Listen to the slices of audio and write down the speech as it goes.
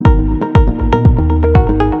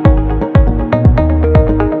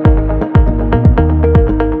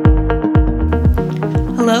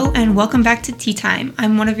welcome back to Tea Time.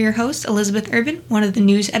 I'm one of your hosts, Elizabeth Urban, one of the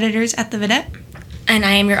news editors at The Vidette. And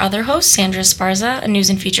I am your other host, Sandra Esparza, a news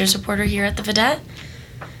and features reporter here at The Vidette.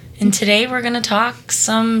 And today we're going to talk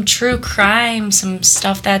some true crime, some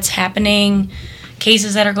stuff that's happening,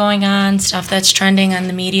 cases that are going on, stuff that's trending on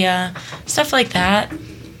the media, stuff like that.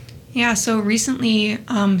 Yeah, so recently,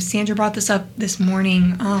 Sandra brought this up this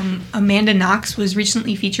morning. Amanda Knox was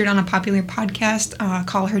recently featured on a popular podcast,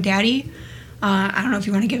 Call Her Daddy. I don't know if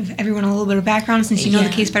you want to give everyone a little bit of background since you know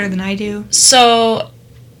the case better than I do. So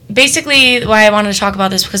basically why I wanted to talk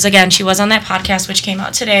about this, because again, she was on that podcast which came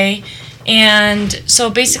out today. And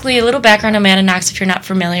so basically a little background on Amanda Knox, if you're not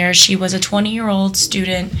familiar. She was a 20-year-old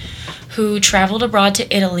student who traveled abroad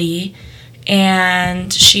to Italy,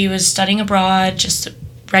 and she was studying abroad, just a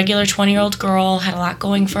regular 20-year-old girl, had a lot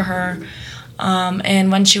going for her.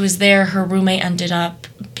 And when she was there, her roommate ended up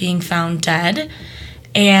being found dead.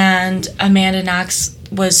 And Amanda Knox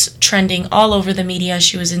was trending all over the media.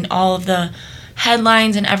 She was in all of the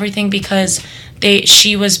headlines and everything because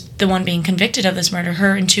she was the one being convicted of this murder,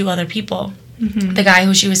 her and two other people. Mm-hmm. The guy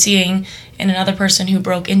who she was seeing and another person who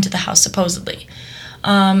broke into the house supposedly.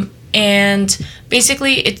 And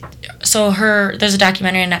basically, there's a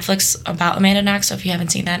documentary on Netflix about Amanda Knox, so if you haven't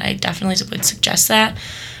seen that, I definitely would suggest that,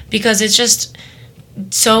 because it's just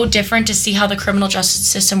so different to see how the criminal justice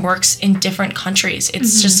system works in different countries.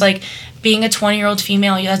 It's just like being a 20-year-old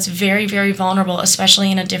female, that's very, very vulnerable, especially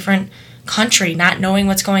in a different country, not knowing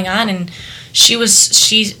what's going on. And she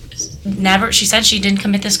said she didn't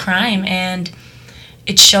commit this crime, and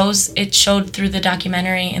it showed through the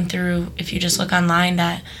documentary and through, if you just look online,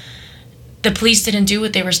 that the police didn't do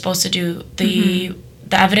what they were supposed to do.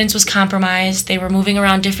 The evidence was compromised. They were moving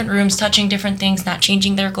around different rooms, touching different things, not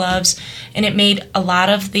changing their gloves, and it made a lot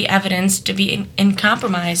of the evidence to be in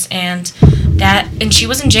compromise. And she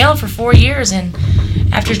was in jail for 4 years, and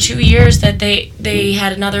after 2 years that they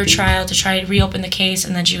had another trial to try to reopen the case,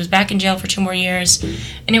 and then she was back in jail for 2 more years,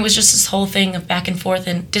 and it was just this whole thing of back and forth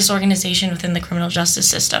and disorganization within the criminal justice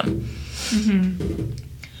system.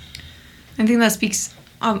 I think that speaks.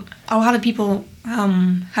 A lot of people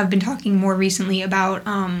have been talking more recently about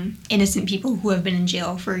innocent people who have been in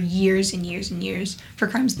jail for years and years and years for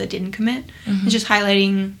crimes that didn't commit. It's just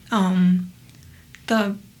highlighting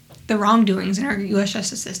the wrongdoings in our U.S.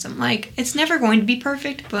 justice system. Like, it's never going to be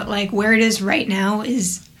perfect, but like where it is right now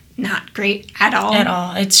is not great at all. At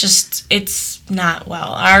all. It's not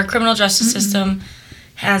well. Our criminal justice system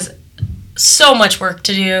has so much work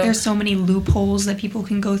to do. There's so many loopholes that people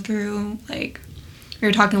can go through. Like, we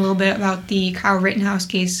were talking a little bit about the Kyle Rittenhouse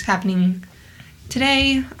case happening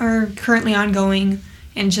today, or currently ongoing,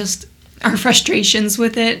 and just our frustrations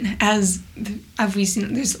with it. As we've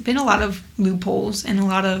seen, there's been a lot of loopholes and a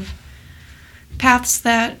lot of paths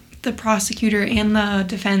that the prosecutor and the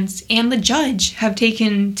defense and the judge have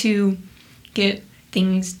taken to get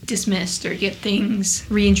things dismissed or get things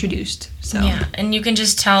reintroduced. So yeah, and you can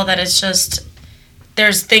just tell that it's just,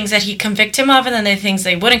 there's things that he convict him of, and then there's things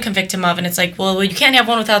they wouldn't convict him of, and it's like, well, you can't have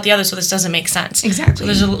one without the other, so this doesn't make sense. Exactly. So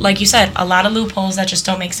there's, like you said, a lot of loopholes that just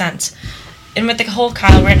don't make sense. And with the whole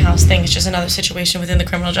Kyle Rittenhouse thing, it's just another situation within the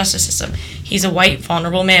criminal justice system. He's a white,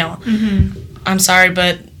 vulnerable male. I'm sorry,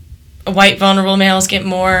 but white, vulnerable males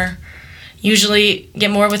usually get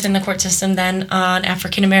more within the court system than an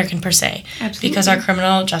African American per se. Absolutely. Because our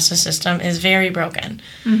criminal justice system is very broken.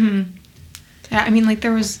 Yeah, I mean, like,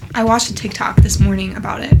 I watched a TikTok this morning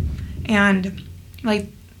about it, and, like,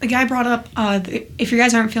 the guy brought up, if you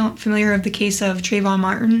guys aren't familiar with the case of Trayvon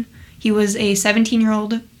Martin, he was a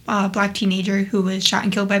 17-year-old black teenager who was shot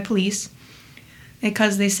and killed by police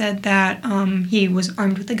because they said that he was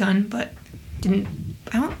armed with a gun, but I'm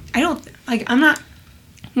not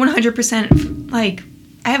 100%, like,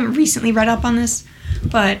 I haven't recently read up on this,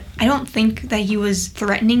 but I don't think that he was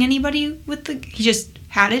threatening anybody he just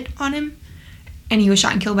had it on him. And he was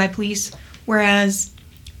shot and killed by police, whereas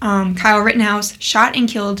Kyle Rittenhouse shot and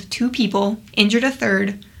killed 2 people, injured a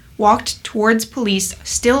third, walked towards police,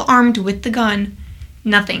 still armed with the gun,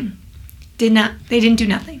 nothing. They didn't do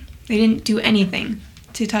nothing. They didn't do anything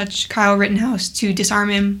to touch Kyle Rittenhouse, to disarm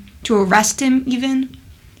him, to arrest him even.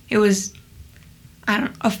 It was,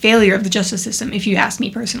 a failure of the justice system, if you ask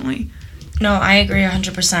me personally. No, I agree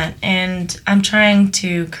 100%. And I'm trying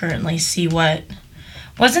to currently see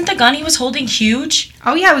wasn't the gun he was holding huge?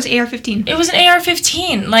 Oh, yeah, it was AR-15. It was an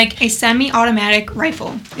AR-15, like... a semi-automatic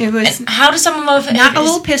rifle. It was... How does someone have... Not a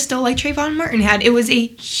little pistol like Trayvon Martin had. It was a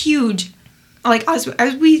huge... Like, I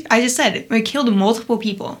just said, it killed multiple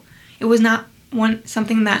people. It was not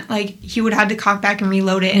something that, like, he would have had to cock back and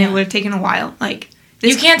reload it, and it would have taken a while. Like,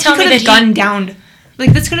 you can't tell me that he could have gunned down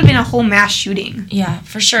Like, this could have been a whole mass shooting. Yeah,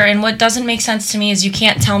 for sure. And what doesn't make sense to me is you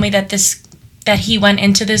can't tell me that he went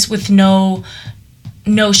into this with no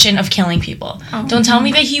notion of killing people. Oh. Don't tell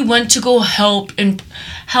me that he went to go help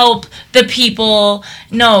the people.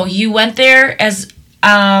 No, you went there as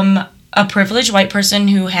a privileged white person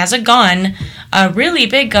who has a gun, a really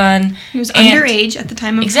big gun. He was underage at the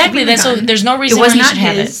time of exactly. That so there's no reason why he should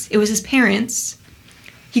have it. It was his parents.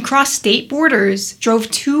 He crossed state borders, drove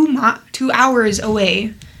 2 hours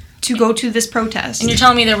away to go to this protest. And you're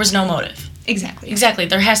telling me there was no motive? Exactly.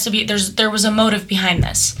 There has to be. There was a motive behind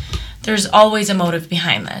this. There's always a motive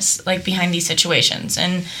behind this, like behind these situations,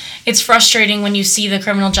 and it's frustrating when you see the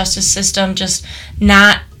criminal justice system just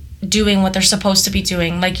not doing what they're supposed to be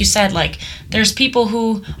doing. Like you said, like there's people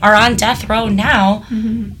who are on death row now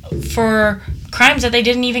for crimes that they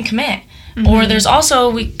didn't even commit. Or there's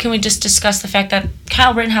also, can we just discuss the fact that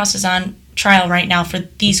Kyle Rittenhouse is on trial right now for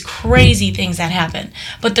these crazy things that happen,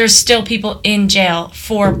 but there's still people in jail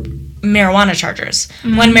for marijuana charges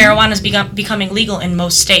when marijuana is becoming legal in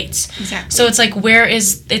most states. Exactly. So it's like,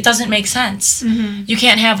 it doesn't make sense. You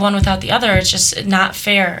can't have one without the other. It's just not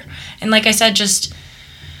fair. And like I said,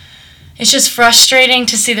 it's just frustrating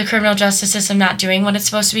to see the criminal justice system not doing what it's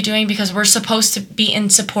supposed to be doing, because we're supposed to be in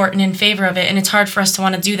support and in favor of it, and it's hard for us to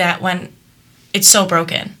want to do that when it's so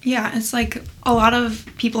broken. Yeah, it's like a lot of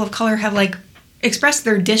people of color have like expressed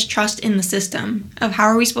their distrust in the system of how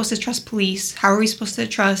are we supposed to trust police? How are we supposed to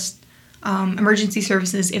trust emergency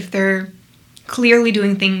services if they're clearly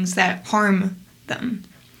doing things that harm them?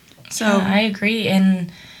 So yeah, I agree.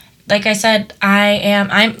 And like I said,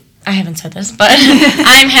 I haven't said this, but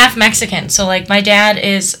I'm half Mexican. So, like, my dad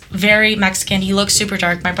is very Mexican. He looks super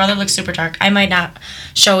dark. My brother looks super dark. I might not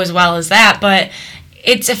show as well as that, but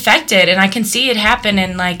it's affected, and I can see it happen.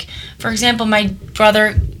 And, like, for example, my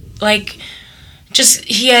brother, like,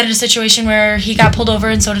 he had a situation where he got pulled over,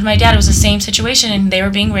 and so did my dad. It was the same situation, and they were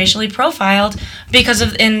being racially profiled because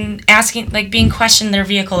of, in asking, like, being questioned their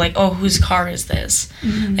vehicle, like, oh, whose car is this?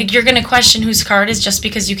 Like, you're going to question whose car it is just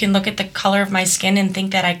because you can look at the color of my skin and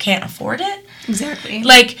think that I can't afford it? Exactly.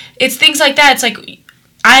 Like, it's things like that. It's like,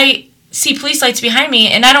 I see police lights behind me,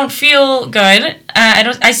 and I don't feel good.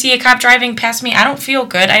 I see a cop driving past me. I don't feel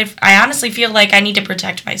good. I honestly feel like I need to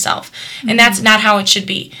protect myself, and that's not how it should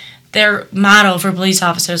be. Their motto for police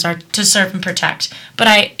officers are to serve and protect.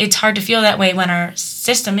 But it's hard to feel that way when our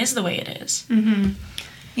system is the way it is.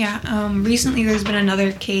 Yeah. Recently there's been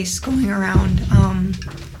another case going around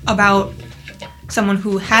about someone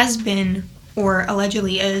who has been, or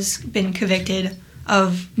allegedly has been, convicted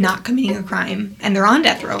of not committing a crime. And they're on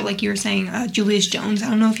death row, like you were saying, Julius Jones. I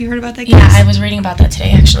don't know if you heard about that case. Yeah, I was reading about that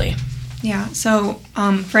today, actually. Yeah, so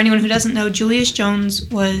for anyone who doesn't know, Julius Jones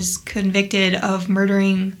was convicted of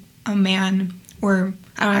murdering a man, or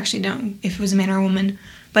I don't actually know if it was a man or a woman,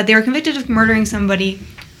 but they were convicted of murdering somebody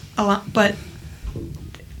a lot, but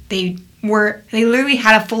they literally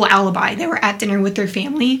had a full alibi. They were at dinner with their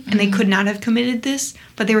family, and they could not have committed this,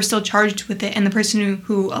 but they were still charged with it, and the person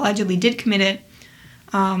who allegedly did commit it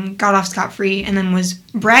got off scot-free, and then was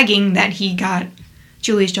bragging that he got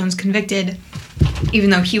Julius Jones convicted,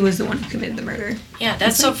 even though he was the one who committed the murder. Yeah,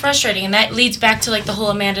 that's so frustrating, and that leads back to, like, the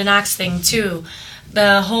whole Amanda Knox thing, too.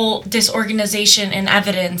 The whole disorganization and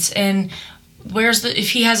evidence, and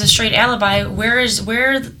if he has a straight alibi, where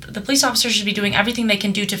the police officers should be doing everything they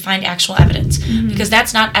can do to find actual evidence, because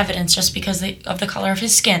that's not evidence just because of the color of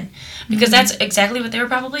his skin, because that's exactly what they were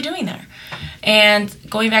probably doing there. And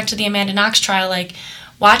going back to the Amanda Knox trial, like,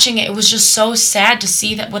 watching it was just so sad to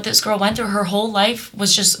see that what this girl went through. Her whole life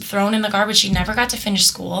was just thrown in the garbage. She never got to finish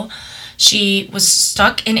school. She was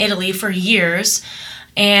stuck in Italy for years,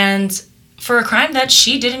 and for a crime that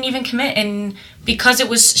she didn't even commit. And because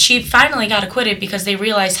she finally got acquitted because they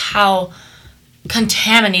realized how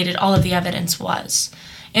contaminated all of the evidence was.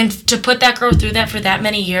 And to put that girl through that for that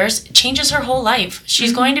many years changes her whole life.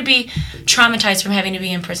 She's going to be traumatized from having to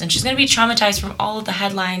be in prison. She's going to be traumatized from all of the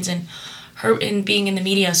headlines and her in being in the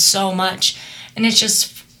media so much. And it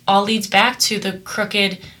just all leads back to the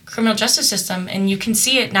crooked criminal justice system. And you can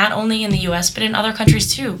see it not only in the U.S., but in other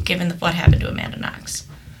countries too, given what happened to Amanda Knox.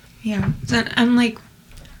 Yeah, so I'm like,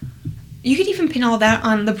 you could even pin all that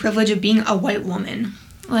on the privilege of being a white woman.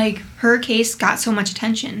 Like, her case got so much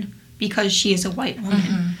attention because she is a white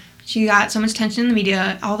woman. She got so much attention in the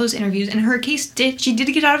media, all those interviews, and her case she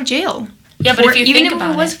did get out of jail. Yeah, but if you think about it, even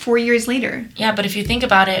if it was 4 years later. Yeah, but if you think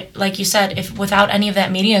about it, like you said, if without any of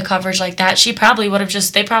that media coverage like that, they probably would have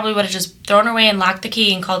just thrown her away and locked the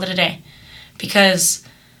key and called it a day, because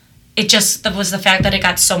it just was the fact that it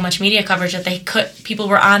got so much media coverage that people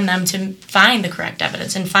were on them to find the correct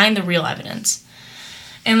evidence and find the real evidence.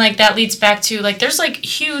 And, like, that leads back to, like, there's, like,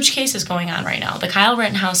 huge cases going on right now. The Kyle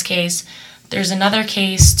Rittenhouse case. There's another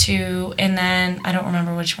case, too, and then I don't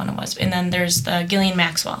remember which one it was. And then there's the Ghislaine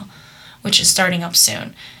Maxwell, which is starting up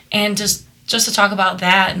soon. And just to talk about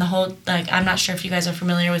that and the whole, like, I'm not sure if you guys are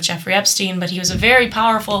familiar with Jeffrey Epstein, but he was a very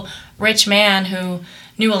powerful, rich man who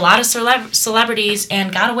knew a lot of celebrities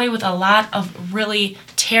and got away with a lot of really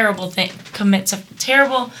terrible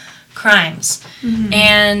terrible crimes. Mm-hmm.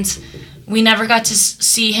 And we never got to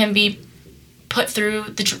see him be put through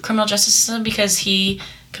the criminal justice system because he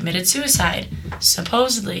committed suicide,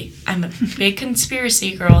 supposedly. I'm a big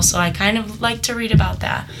conspiracy girl, so I kind of like to read about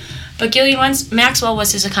that. But Ghislaine Maxwell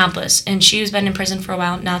was his accomplice, and she's been in prison for a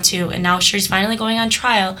while now, too. And now she's finally going on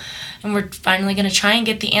trial, and we're finally going to try and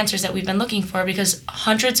get the answers that we've been looking for, because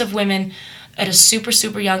hundreds of women at a super,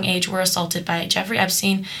 super young age were assaulted by Jeffrey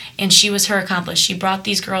Epstein, and she was her accomplice. She brought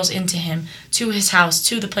these girls into him, to his house,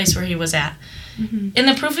 to the place where he was at. Mm-hmm. And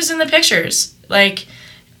the proof is in the pictures. Like,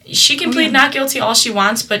 she can plead not guilty all she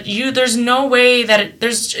wants, but there's no way that it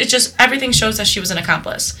just everything shows that she was an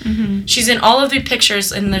accomplice. Mm-hmm. She's in all of the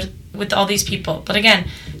pictures with all these people. But again,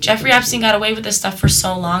 Jeffrey Epstein got away with this stuff for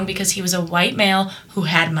so long because he was a white male who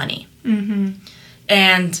had money. Mm-hmm.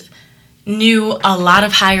 And knew a lot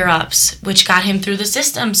of higher-ups, which got him through the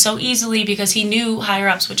system so easily because he knew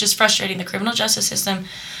higher-ups, which is frustrating. The criminal justice system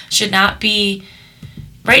should not be...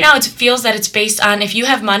 Right now, it feels that it's based on if you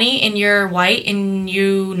have money and you're white and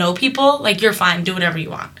you know people, like, you're fine, do whatever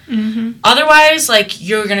you want. Mm-hmm. Otherwise, like,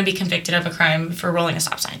 you're going to be convicted of a crime for rolling a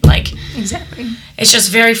stop sign. Like, exactly. It's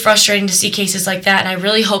just very frustrating to see cases like that, and I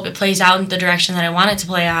really hope it plays out in the direction that I want it to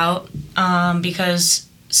play out, because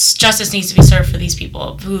justice needs to be served for these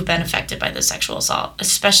people who have been affected by this sexual assault,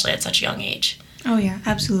 especially at such a young age. Oh, yeah,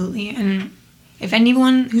 absolutely. And if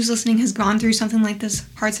anyone who's listening has gone through something like this,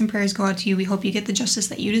 hearts and prayers go out to you. We hope you get the justice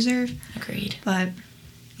that you deserve. Agreed. But,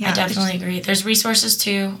 yeah. I definitely agree. There's resources,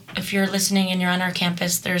 too. If you're listening and you're on our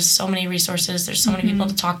campus, there's so many resources. There's so many people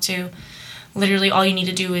to talk to. Literally, all you need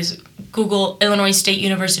to do is Google Illinois State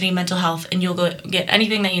University mental health, and you'll go get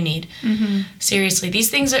anything that you need. Mm-hmm. Seriously, these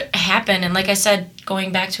things happen. And like I said,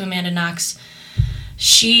 going back to Amanda Knox,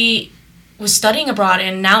 she was studying abroad,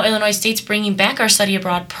 and now Illinois State's bringing back our study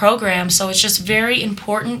abroad program, so it's just very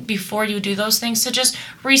important before you do those things to just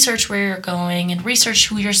research where you're going and research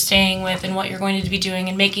who you're staying with and what you're going to be doing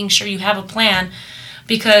and making sure you have a plan,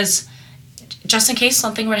 because just in case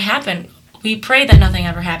something were to happen, we pray that nothing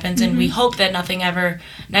ever happens, and we hope that nothing ever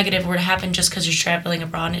negative were to happen just because you're traveling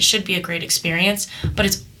abroad, and it should be a great experience,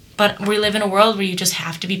 but we live in a world where you just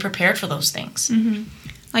have to be prepared for those things. Mm-hmm.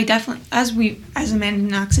 Like, definitely, as Amanda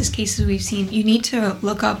Knox's cases we've seen, you need to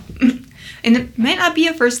look up, and it might not be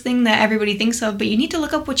a first thing that everybody thinks of, but you need to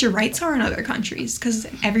look up what your rights are in other countries, because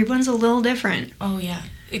everyone's a little different. Oh, yeah.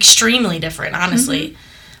 Extremely different, honestly.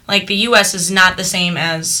 Mm-hmm. Like, the U.S. is not the same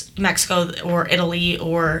as Mexico or Italy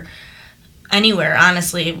or anywhere,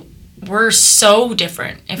 honestly. We're so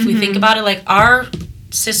different. If we think about it, like, our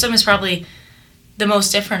system is probably the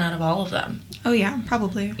most different out of all of them. Oh, yeah,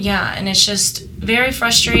 probably. Yeah, and it's just very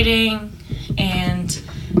frustrating, and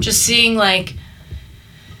just seeing, like,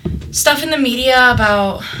 stuff in the media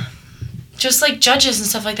about just, like, judges and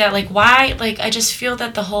stuff like that. Like, why? Like, I just feel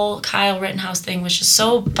that the whole Kyle Rittenhouse thing was just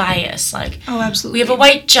so biased. Like, oh, absolutely. We have a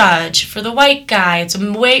white judge for the white guy. It's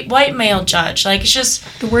a white male judge. Like, it's just...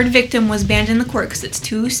 The word victim was banned in the court because it's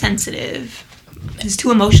too sensitive. It's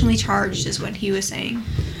too emotionally charged, is what he was saying.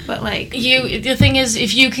 But, like... The thing is,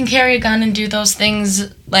 if you can carry a gun and do those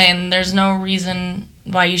things, then there's no reason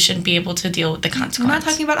why you shouldn't be able to deal with the consequence. We're not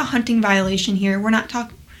talking about a hunting violation here. We're not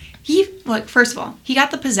talking... First of all, he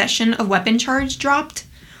got the possession of weapon charge dropped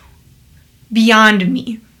beyond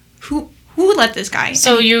me. Who let this guy?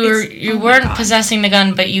 So you weren't possessing the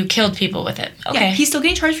gun, but you killed people with it. Okay. Yeah, he's still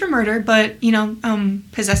getting charged for murder, but,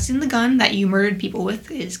 possessing the gun that you murdered people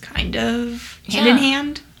with is kind of hand in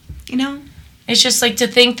hand, It's just like to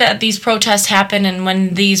think that these protests happen, and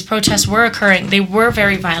when these protests were occurring, they were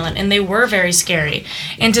very violent and they were very scary.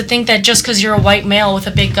 And to think that just because you're a white male with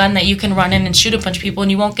a big gun that you can run in and shoot a bunch of people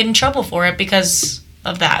and you won't get in trouble for it because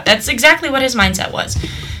of that. That's exactly what his mindset was.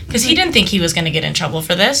 Because he didn't think he was going to get in trouble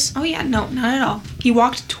for this. Oh, yeah, no, not at all. He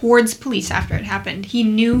walked towards police after it happened. He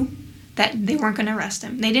knew that they weren't going to arrest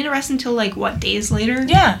him. They didn't arrest him until, days later.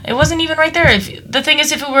 Yeah, it wasn't even right there. The thing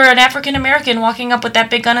is, if it were an African-American walking up with that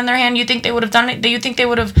big gun in their hand, you think they would have done it? You think they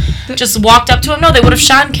would have just walked up to him? No, they would have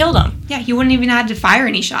shot and killed him. Yeah, he wouldn't even have had to fire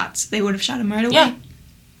any shots. They would have shot him right away. Yeah.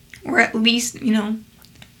 Or at least,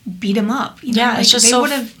 beat him up. Yeah, it's just so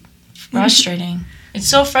frustrating. It's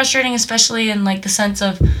so frustrating, especially in, the sense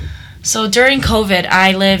of... So during COVID,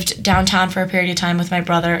 I lived downtown for a period of time with my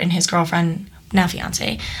brother and his girlfriend now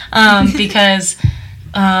fiance, because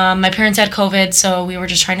my parents had COVID, so we were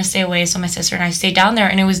just trying to stay away. So my sister and I stayed down there,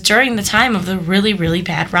 and it was during the time of the really, really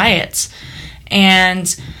bad riots.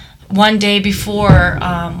 And one day before,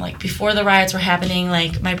 before the riots were happening,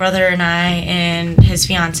 like, my brother and I and his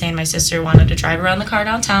fiance and my sister wanted to drive around the car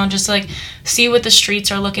downtown just to, like, see what the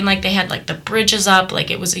streets are looking like. They had, like, the bridges up. Like,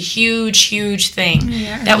 it was a huge, huge thing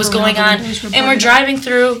that was going on. And we're driving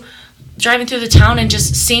through the town and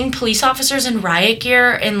just seeing police officers in riot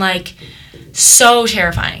gear and, like, so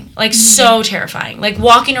terrifying. Like, so terrifying. Like,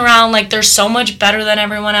 walking around like they're so much better than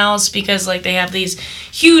everyone else because, like, they have these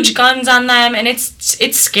huge guns on them, and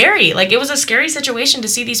it's scary. Like, it was a scary situation to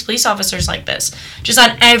see these police officers like this just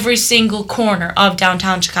on every single corner of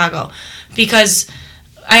downtown Chicago, because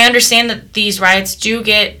I understand that these riots do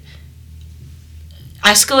get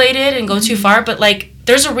escalated and go too far, but, like,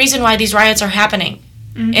 there's a reason why these riots are happening,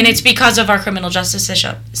 and it's because of our criminal justice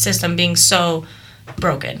system being so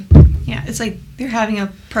broken. Yeah, it's like they're having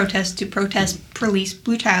a protest to protest police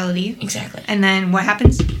brutality. Exactly. And then what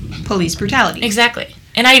happens? Police brutality. Exactly.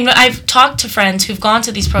 And I've talked to friends who've gone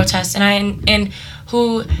to these protests and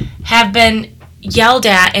who have been yelled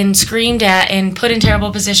at and screamed at and put in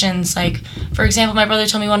terrible positions. Like, for example, my brother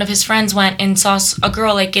told me one of his friends went and saw a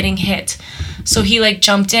girl, like, getting hit. So he, like,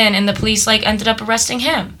 jumped in, and the police, like, ended up arresting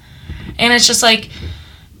him. And it's just, like,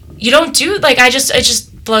 you don't do, like, it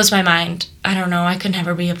just blows my mind. I don't know. I could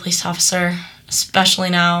never be a police officer, especially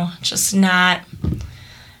now. Just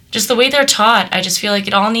the way they're taught. I just feel like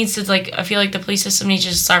it all needs to, like, I feel like the police system needs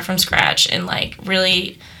to start from scratch and, like,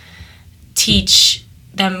 really teach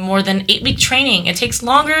them more than 8-week training. It takes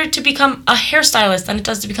longer to become a hairstylist than it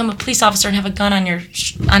does to become a police officer and have a gun on your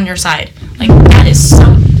side. Like, that is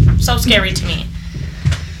so scary to me.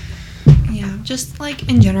 Yeah, just, like,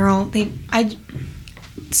 in general,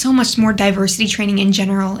 so much more diversity training in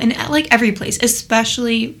general, and at, like, every place,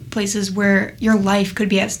 especially places where your life could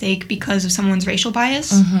be at stake because of someone's racial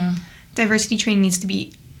bias. Diversity training needs to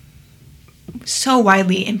be so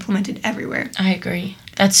widely implemented everywhere. I agree.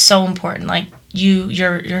 That's so important. Like,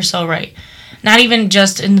 you're so right. Not even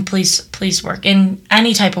just in the police work, in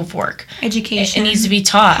any type of work. Education. It needs to be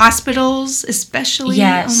taught. Hospitals, especially.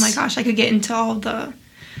 Yes. Oh my gosh, I could get into all the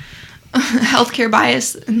healthcare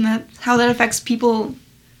bias and how that affects people's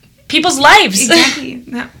lives. Exactly.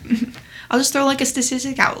 I'll just throw, like, a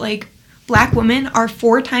statistic out. Like, black women are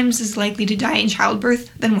 4 times as likely to die in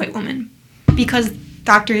childbirth than white women because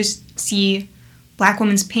doctors see black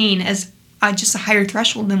women's pain as just a higher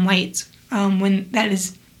threshold than whites, when that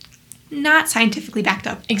is not scientifically backed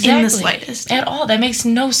up in the slightest. At all. That makes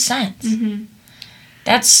no sense.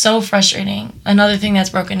 That's so frustrating. Another thing that's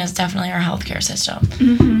broken is definitely our healthcare system.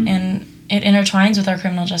 And it intertwines with our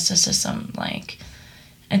criminal justice system. Like,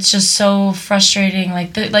 it's just so frustrating.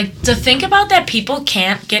 Like, to think about that people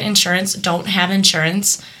can't get insurance, don't have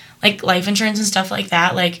insurance, like life insurance and stuff like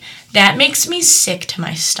that. Like, that makes me sick to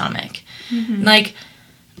my stomach. Like,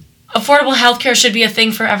 affordable healthcare should be a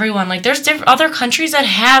thing for everyone. Like, there's other countries that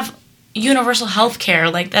have universal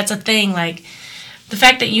healthcare. Like, that's a thing. Like, the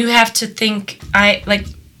fact that you have to think,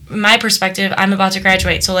 my perspective, I'm about to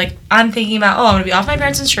graduate. So, like, I'm thinking about, I'm going to be off my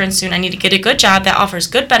parents' insurance soon. I need to get a good job that offers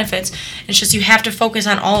good benefits. It's just you have to focus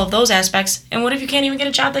on all of those aspects. And what if you can't even get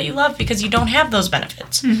a job that you love because you don't have those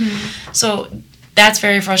benefits? So that's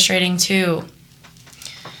very frustrating, too.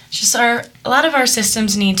 Just a lot of our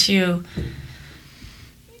systems need to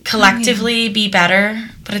collectively be better,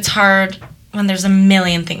 but it's hard when there's a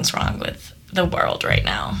million things wrong with the world right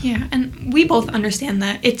now. Yeah, and we both understand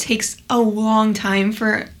that it takes a long time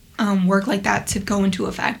for work like that to go into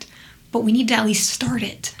effect, but we need to at least start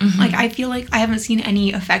it. Like, I feel like I haven't seen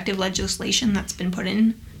any effective legislation that's been put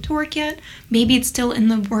in to work yet. Maybe it's still in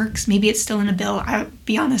the works, maybe it's still in a bill. I'll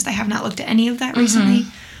be honest, I have not looked at any of that recently,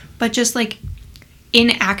 but just, like,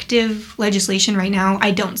 inactive legislation right now,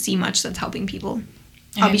 I don't see much that's helping people.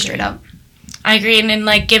 I'll be straight up. I agree, and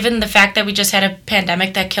like, given the fact that we just had a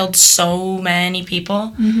pandemic that killed so many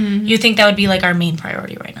people, you think that would be, like, our main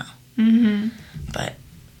priority right now. But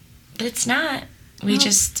it's not.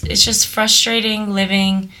 It's just frustrating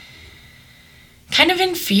living kind of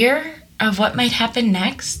in fear of what might happen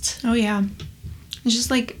next. Oh, yeah. It's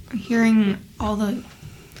just, like, hearing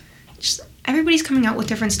everybody's coming out with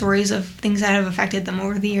different stories of things that have affected them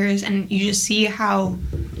over the years, and you just see how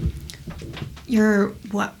your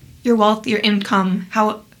wealth, your income,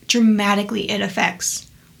 how dramatically it affects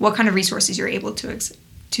what kind of resources you're able to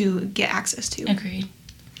get access to. Agreed.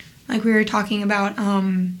 Like, we were talking about,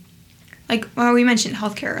 we mentioned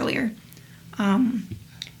healthcare earlier.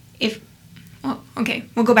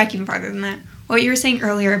 We'll go back even farther than that. What you were saying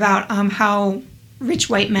earlier about how rich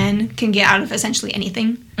white men can get out of essentially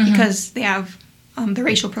anything because they have the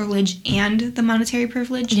racial privilege and the monetary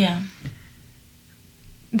privilege. Yeah.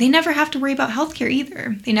 They never have to worry about healthcare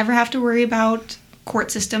either. They never have to worry about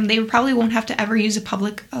court system. They probably won't have to ever use a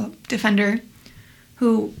public defender,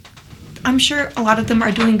 who I'm sure a lot of them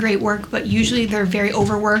are doing great work, but usually they're very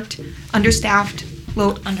overworked, understaffed,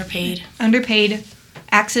 underpaid,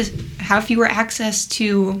 have fewer access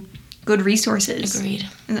to good resources. Agreed.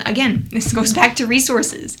 And again, this goes back to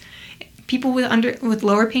resources. People with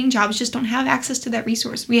lower paying jobs just don't have access to that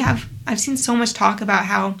resource. I've seen so much talk about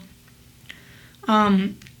how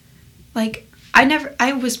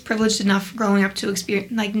I was privileged enough growing up to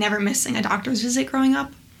experience never missing a doctor's visit growing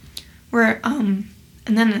up, and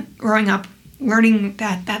then growing up learning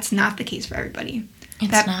that that's not the case for everybody.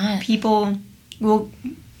 It's not. People will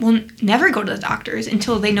never go to the doctors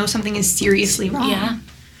until they know something is seriously wrong. Yeah.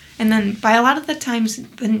 And then by a lot of the times,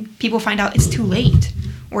 then people find out it's too late,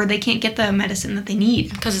 or they can't get the medicine that they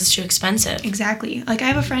need. Because it's too expensive. Exactly. I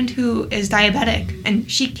have a friend who is diabetic, and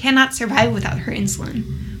she cannot survive without her insulin.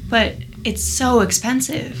 But it's so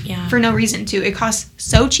expensive for no reason, too. It costs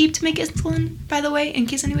so cheap to make insulin, by the way, in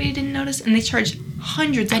case anybody didn't notice. And they charge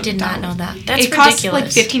hundreds of dollars. I did not know that. That's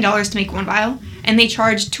ridiculous. It costs $15 to make one vial, and they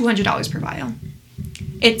charge $200 per vial.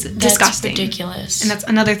 It's disgusting. That's ridiculous. And that's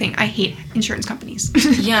another thing. I hate insurance companies.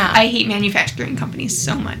 Yeah. I hate manufacturing companies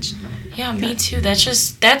so much. Yeah, me too. That's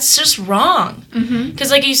just wrong.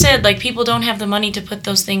 Because like you said, people don't have the money to put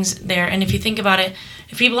those things there. And if you think about it,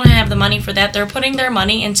 if people don't have the money for that, they're putting their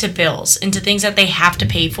money into bills, into things that they have to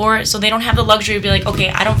pay for. So they don't have the luxury to be like, okay,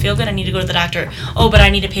 I don't feel good, I need to go to the doctor. Oh, but I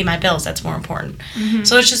need to pay my bills. That's more important.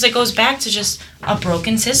 So it's just, it goes back to just a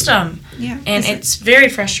broken system. Yeah. And it's very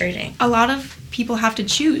frustrating. A lot of people have to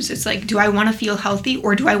choose. It's do I want to feel healthy,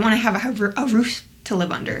 or do I want to have a roof to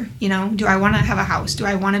live under? Do I want to have a house? Do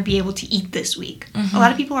I want to be able to eat this week? A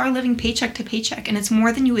lot of people are living paycheck to paycheck, and it's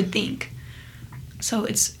more than you would think. So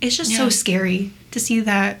it's just so scary to see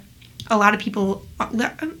that a lot of people,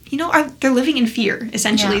 they're living in fear,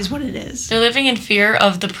 essentially, is what it is. They're living in fear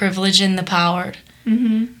of the privileged and the powered.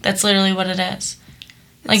 That's literally what it is.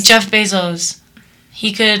 Like Jeff Bezos,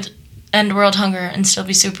 he could end world hunger and still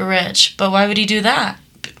be super rich, but why would he do that?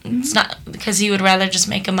 It's not because he would rather just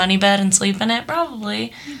make a money bed and sleep in it,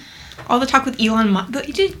 probably. All the talk with Elon Musk.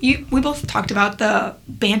 We both talked about the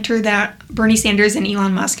banter that Bernie Sanders and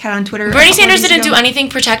Elon Musk had on Twitter. Bernie Sanders didn't do anything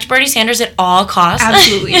protect Bernie Sanders at all costs.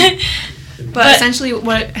 Absolutely. But essentially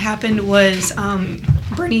what happened was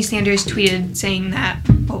Bernie Sanders tweeted saying that,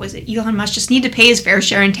 Elon Musk just need to pay his fair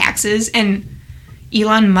share in taxes, and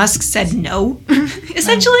Elon Musk said no,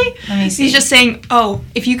 essentially. He's just saying,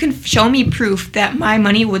 if you can show me proof that my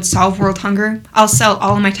money would solve world hunger, I'll sell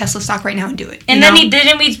all of my Tesla stock right now and do it. And then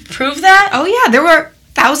didn't we prove that? Oh, yeah. There were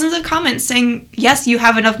thousands of comments saying, yes, you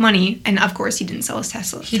have enough money. And, of course, he didn't sell his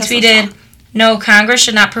Tesla. He tweeted, no, Congress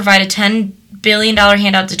should not provide a $10 billion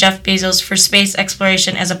handout to Jeff Bezos for space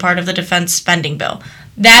exploration as a part of the defense spending bill.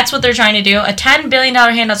 That's what they're trying to do, a $10 billion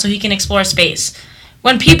handout so he can explore space.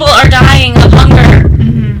 When people are dying of hunger.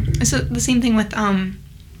 So the same thing with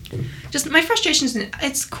just my frustrations.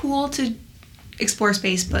 It's cool to explore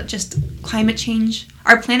space, but just climate change.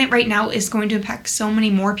 Our planet right now is going to impact so many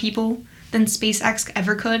more people than SpaceX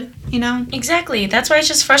ever could. Exactly. That's why it's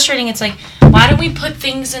just frustrating. It's why don't we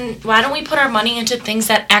put our money into things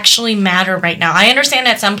that actually matter right now? I understand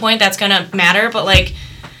at some point that's gonna matter, but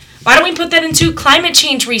why don't we put that into climate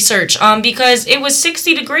change research? Because it was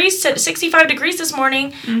 65 degrees this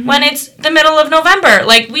morning when it's the middle of November.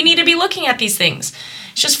 We need to be looking at these things.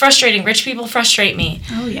 It's just frustrating. Rich people frustrate me.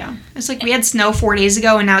 Oh, yeah. It's we had snow 4 days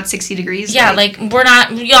ago and now it's 60 degrees. Yeah,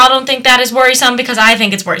 y'all don't think that is worrisome, because I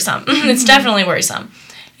think it's worrisome. It's definitely worrisome.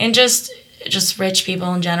 And just rich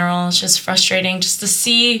people in general, it's just frustrating just to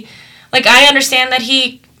see. I understand that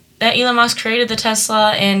Elon Musk created the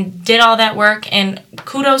Tesla and did all that work, and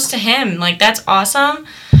kudos to him. That's awesome.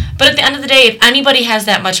 But at the end of the day, if anybody has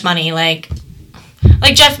that much money, like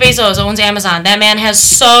Jeff Bezos owns Amazon, that man has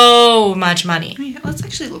so much money. Yeah, let's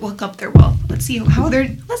actually look up their wealth. Let's see how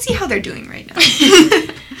they're doing right now.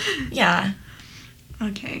 Yeah.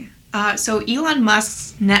 Okay. So Elon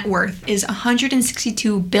Musk's net worth is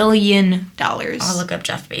 $162 billion. I'll look up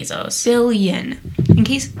Jeff Bezos. Billion. In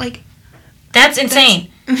case That's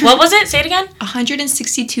insane. What was it? Say it again.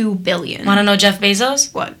 $162 billion. Want to know Jeff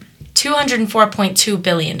Bezos? What? $204.2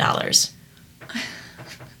 billion.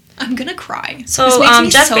 I'm gonna cry. So,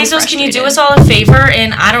 Jeff Bezos, can you do us all a favor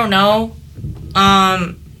and, I don't know,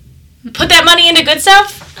 put that money into good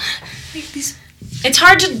stuff? It's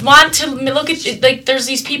hard to want to look at, there's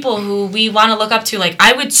these people who we want to look up to.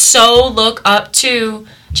 I would so look up to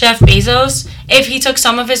Jeff Bezos if he took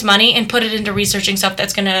some of his money and put it into researching stuff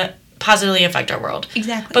that's going to positively affect our world.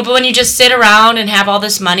 Exactly. But when you just sit around and have all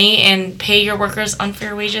this money and pay your workers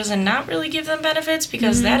unfair wages and not really give them benefits,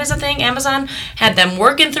 because that is a thing. Amazon had them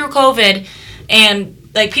working through COVID, and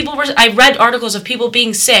like I read articles of people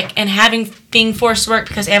being sick and being forced to work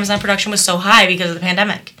because Amazon production was so high because of the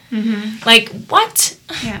pandemic. Like, what?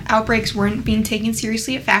 Yeah, outbreaks weren't being taken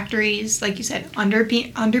seriously at factories, like you said,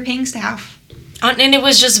 underpaying staff. And it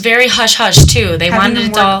was just very hush-hush, too. They Having wanted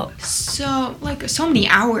them it all... so many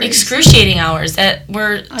hours. Excruciating hours that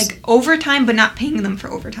were... Like, overtime, but not paying them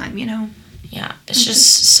for overtime, you know? Yeah, it's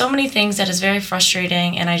just so many things that is very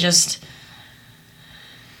frustrating, and I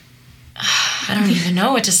don't even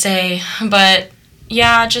know what to say, but...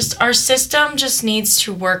 Yeah, just our system just needs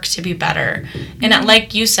to work to be better. And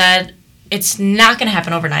like you said, it's not going to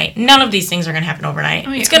happen overnight. None of these things are going to happen overnight.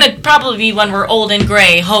 Oh, yeah. It's going to probably be when we're old and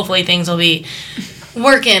gray. Hopefully things will be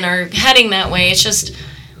working or heading that way. It's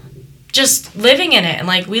just living in it. And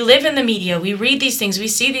like, we live in the media. We read these things. We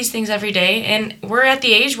see these things every day. And we're at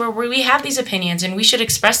the age where we have these opinions, and we should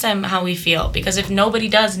express them how we feel. Because if nobody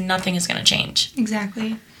does, nothing is going to change.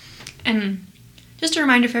 Exactly. And... just a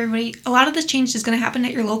reminder for everybody, a lot of this change is going to happen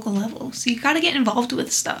at your local level. So you got to get involved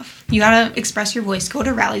with stuff. You got to express your voice, go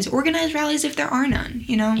to rallies, organize rallies if there are none,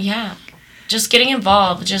 you know? Yeah. Just getting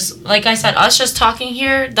involved. Just, like I said, us just talking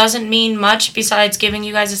here doesn't mean much besides giving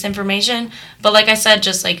you guys this information. But like I said,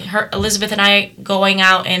 just like Elizabeth and I going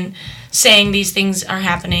out and saying these things are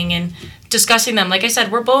happening and discussing them. Like I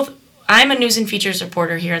said, I'm a news and features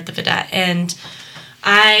reporter here at the Vidette, and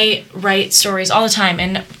I write stories all the time,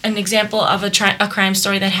 and an example of a crime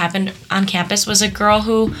story that happened on campus was a girl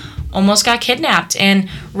who almost got kidnapped, and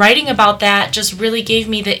writing about that just really gave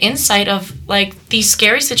me the insight of like these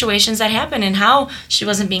scary situations that happen and how she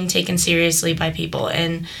wasn't being taken seriously by people.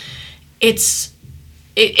 And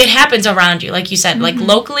it happens around you, like you said, like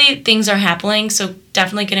locally things are happening, so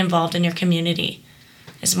definitely get involved in your community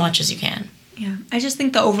as much as you can. Yeah, I just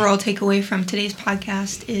think the overall takeaway from today's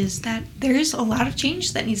podcast is that there's a lot of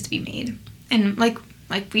change that needs to be made. And like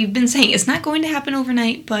we've been saying, it's not going to happen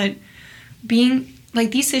overnight, but being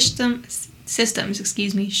like these systems,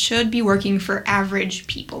 should be working for average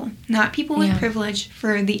people, not people with privilege,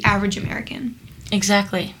 for the average American.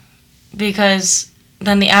 Exactly. Because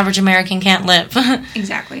then the average American can't live.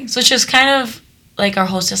 Exactly. So it's just kind of like our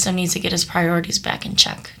whole system needs to get its priorities back in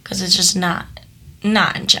check, because it's just not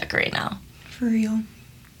in check right now. For real.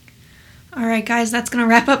 All right, guys, that's going to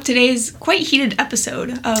wrap up today's quite heated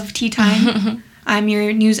episode of Tea Time. I'm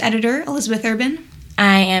your news editor, Elizabeth Urban.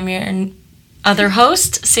 I am your other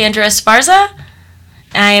host, Sandra Esparza.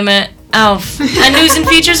 I am a news and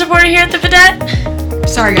features reporter here at the Vidette.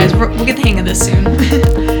 Sorry, guys, we'll get the hang of this soon.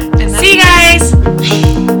 See you guys!